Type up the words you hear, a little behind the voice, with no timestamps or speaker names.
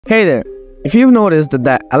Hey there! If you've noticed that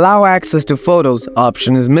the Allow Access to Photos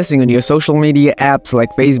option is missing on your social media apps like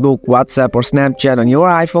Facebook, WhatsApp, or Snapchat on your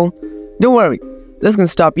iPhone, don't worry. This can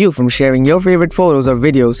stop you from sharing your favorite photos or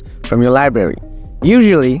videos from your library.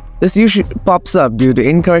 Usually, this pops up due to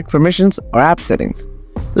incorrect permissions or app settings.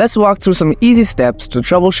 Let's walk through some easy steps to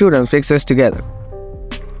troubleshoot and fix this together.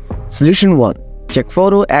 Solution 1. Check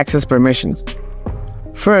Photo Access Permissions.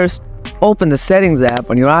 First, open the Settings app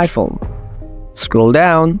on your iPhone. Scroll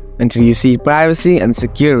down until you see Privacy and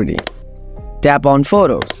Security. Tap on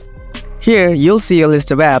Photos. Here, you'll see a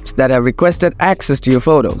list of apps that have requested access to your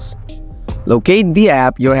photos. Locate the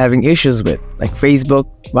app you're having issues with, like Facebook,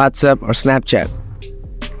 WhatsApp, or Snapchat.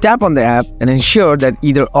 Tap on the app and ensure that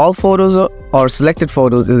either all photos or selected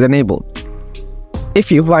photos is enabled.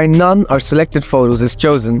 If you find none or selected photos is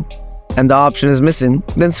chosen and the option is missing,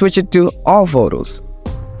 then switch it to all photos.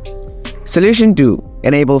 Solution 2.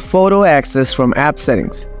 Enable photo access from app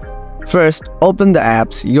settings. First, open the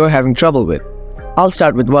apps you're having trouble with. I'll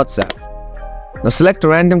start with WhatsApp. Now select a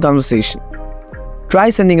random conversation. Try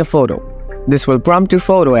sending a photo. This will prompt your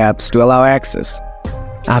photo apps to allow access.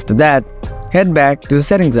 After that, head back to the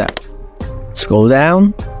Settings app. Scroll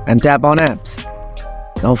down and tap on Apps.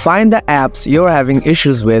 Now find the apps you're having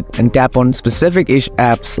issues with and tap on specific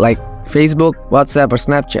apps like Facebook, WhatsApp, or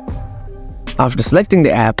Snapchat. After selecting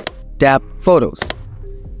the app, tap Photos.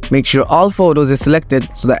 Make sure all photos is selected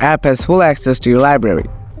so the app has full access to your library.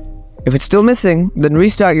 If it's still missing, then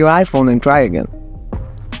restart your iPhone and try again.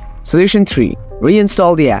 Solution 3.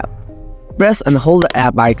 Reinstall the app. Press and hold the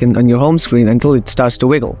app icon on your home screen until it starts to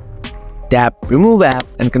wiggle. Tap Remove App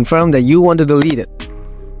and confirm that you want to delete it.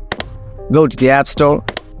 Go to the App Store,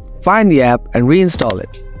 find the app and reinstall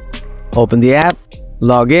it. Open the app,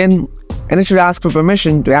 log in, and it should ask for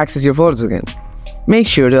permission to access your photos again. Make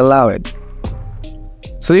sure to allow it.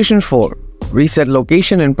 Solution 4. Reset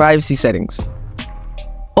Location and Privacy Settings.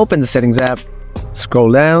 Open the Settings app,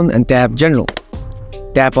 scroll down and tap General.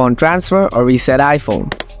 Tap on Transfer or Reset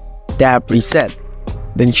iPhone. Tap Reset.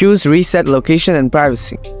 Then choose Reset Location and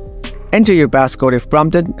Privacy. Enter your passcode if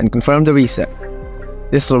prompted and confirm the reset.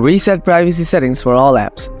 This will reset privacy settings for all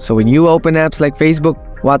apps, so when you open apps like Facebook,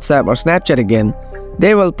 WhatsApp, or Snapchat again,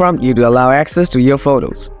 they will prompt you to allow access to your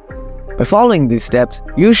photos. By following these steps,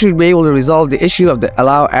 you should be able to resolve the issue of the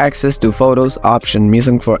Allow Access to Photos option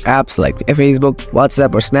using for apps like Facebook,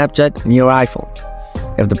 WhatsApp, or Snapchat on your iPhone.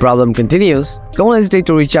 If the problem continues, don't hesitate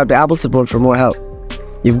to reach out to Apple support for more help.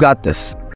 You've got this.